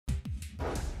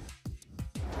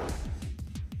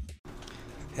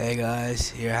Hey guys,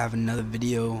 here I have another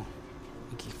video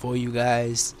for you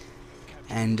guys,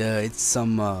 and it's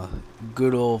some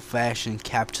good old-fashioned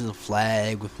capture the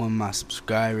flag with one of my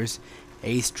subscribers.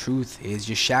 Ace Truth is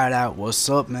your shout out. What's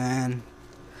up, man?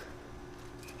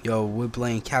 Yo, we're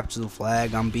playing capture the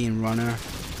flag. I'm being runner,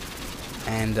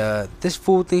 and this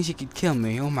fool thinks he could kill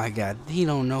me. Oh my god, he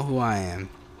don't know who I am.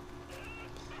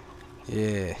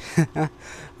 Yeah.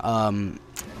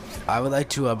 I would like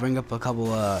to bring up a couple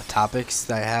topics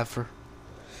that I have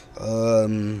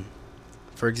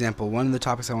for example, one of the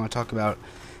topics I want to talk about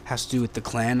has to do with the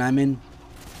clan I'm in,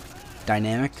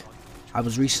 Dynamic. I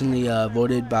was recently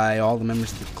voted by all the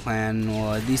members of the clan,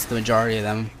 or at least the majority of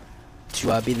them,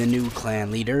 to be the new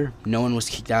clan leader. No one was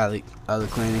kicked out of the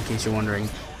clan, in case you're wondering.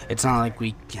 It's not like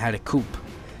we had a coup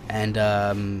and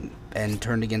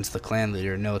turned against the clan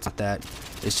leader. No, it's not that.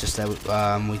 It's just that we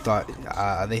thought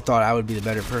they thought I would be the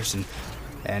better person,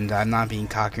 and I'm not being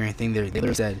cocky or anything.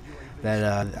 They said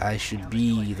that I should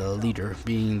be the leader,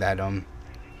 being that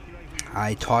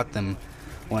I taught them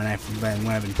when I've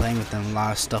been playing with them a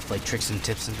lot of stuff like tricks and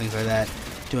tips and things like that,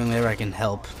 doing whatever I can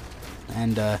help,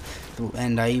 and I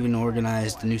even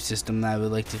organized a new system that I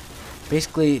would like to.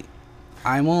 Basically,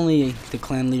 I'm only the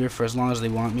clan leader for as long as they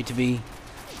want me to be.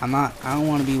 I don't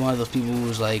want to be one of those people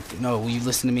who's like, no, you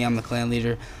listen to me, I'm the clan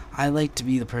leader. I like to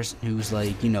be the person who's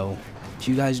like, you know, if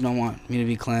you guys don't want me to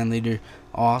be clan leader,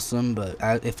 awesome, but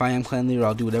if I am clan leader,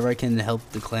 I'll do whatever I can to help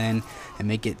the clan and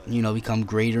make it, you know, become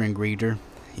greater and greater.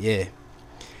 Yeah.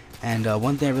 And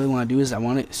one thing I really want to do is I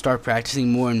want to start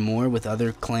practicing more and more with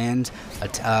other clans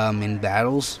in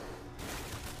battles.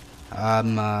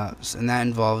 And that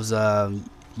involves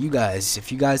you guys.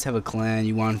 If you guys have a clan,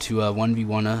 you want to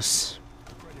 1v1 us,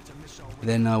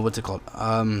 then what's it called?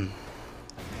 I'll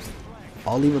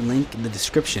leave a link in the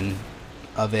description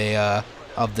of the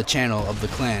channel of the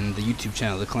clan, the YouTube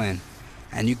channel of the clan,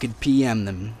 and you could PM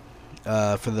them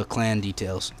for the clan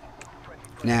details.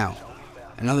 Now,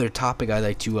 another topic I'd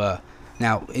like to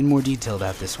now in more detail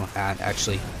about this one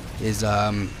actually is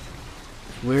it'll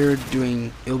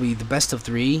be the best of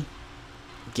 3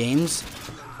 games.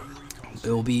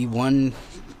 It will be one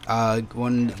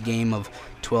game of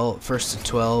 12 first to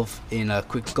 12 in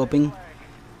quick scoping,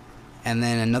 and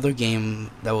then another game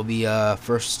that will be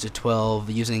first to 12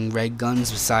 using red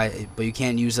guns, but you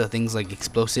can't use things like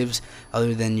explosives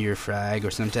other than your frag or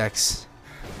semtex,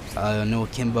 no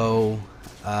akimbo,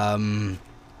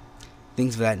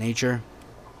 things of that nature.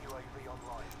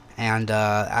 And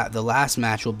the last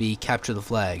match will be capture the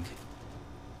flag,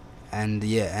 and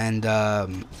whoever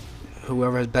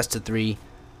has best of 3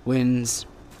 wins.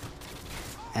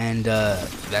 And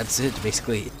that's it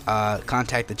basically.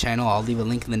 Contact the channel, I'll leave a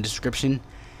link in the description,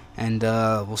 and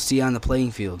we'll see you on the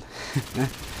playing field.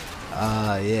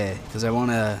 Yeah, because I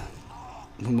want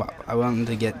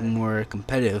to get more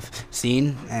competitive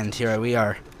scene, and here we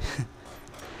are.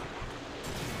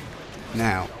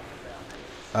 Now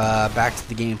back to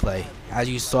the gameplay. As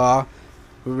you saw,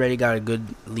 we already got a good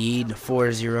lead,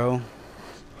 4-0.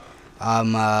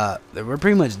 We're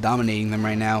pretty much dominating them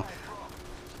right now.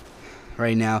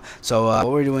 So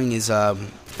what we're doing is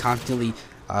constantly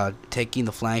taking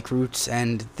the flank routes,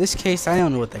 and in this case I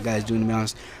don't know what that guy's doing, to be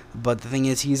honest, but the thing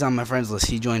is, he's on my friends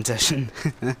list. He joined session.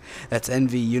 That's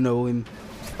Envy, you know him.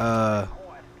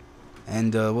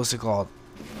 And what's it called,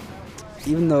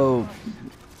 even though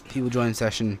people join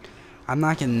session, I'm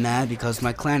not getting mad because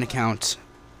my clan account,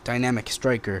 Dynamic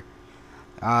Striker,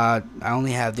 the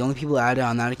only people added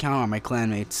on that account are my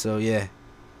clanmates. So yeah.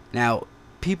 Now,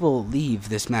 people leave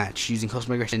this match using close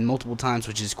migration multiple times,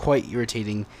 which is quite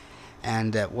irritating,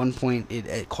 and at one point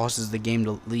it causes the game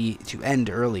to end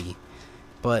early.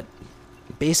 But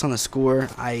based on the score,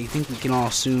 I think we can all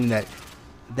assume that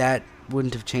that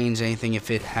wouldn't have changed anything if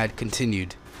it had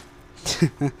continued.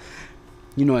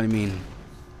 You know what I mean?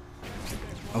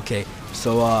 Okay,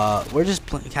 so we're just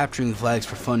capturing the flags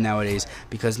for fun nowadays,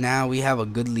 because now we have a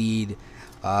good lead.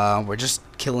 We're just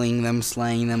killing them,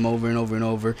 slaying them over and over and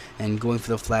over, and going for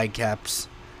the flag caps.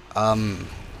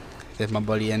 There's my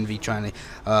buddy Envy trying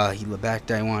to, he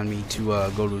backed. I wanted me to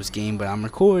go to his game, but I'm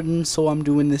recording, so I'm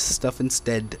doing this stuff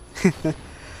instead.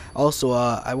 Also,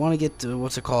 I want to get to,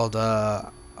 what's it called,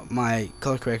 my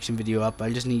color correction video up.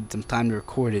 I just need some time to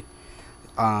record it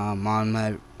on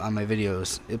my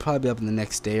videos. It'll probably be up in the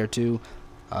next day or two,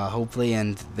 hopefully.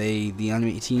 And the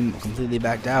enemy team completely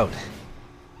backed out,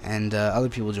 and other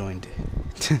people joined.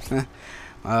 It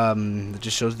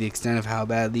just shows the extent of how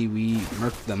badly we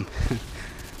murked them.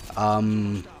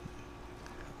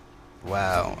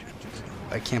 Wow,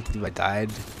 I can't believe I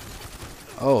died.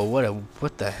 Oh,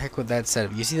 what the heck with that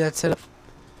setup? You see that setup?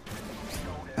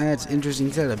 That's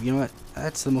interesting setup. You know what?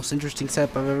 That's the most interesting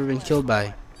setup I've ever been killed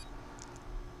by.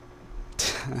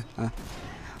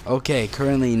 Okay,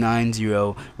 currently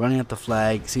 9-0. Running up the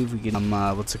flag. See if we can,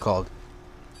 what's it called?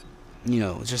 You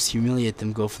know, just humiliate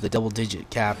them, go for the double-digit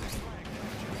cap.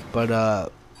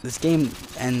 But, this game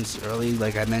ends early,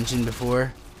 like I mentioned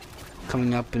before.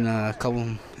 Coming up in a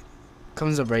couple...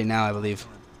 Comes up right now, I believe.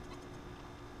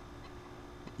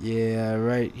 Yeah,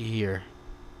 right here.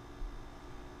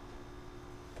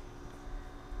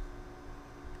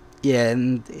 Yeah,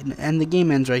 and the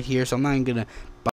game ends right here, so I'm not gonna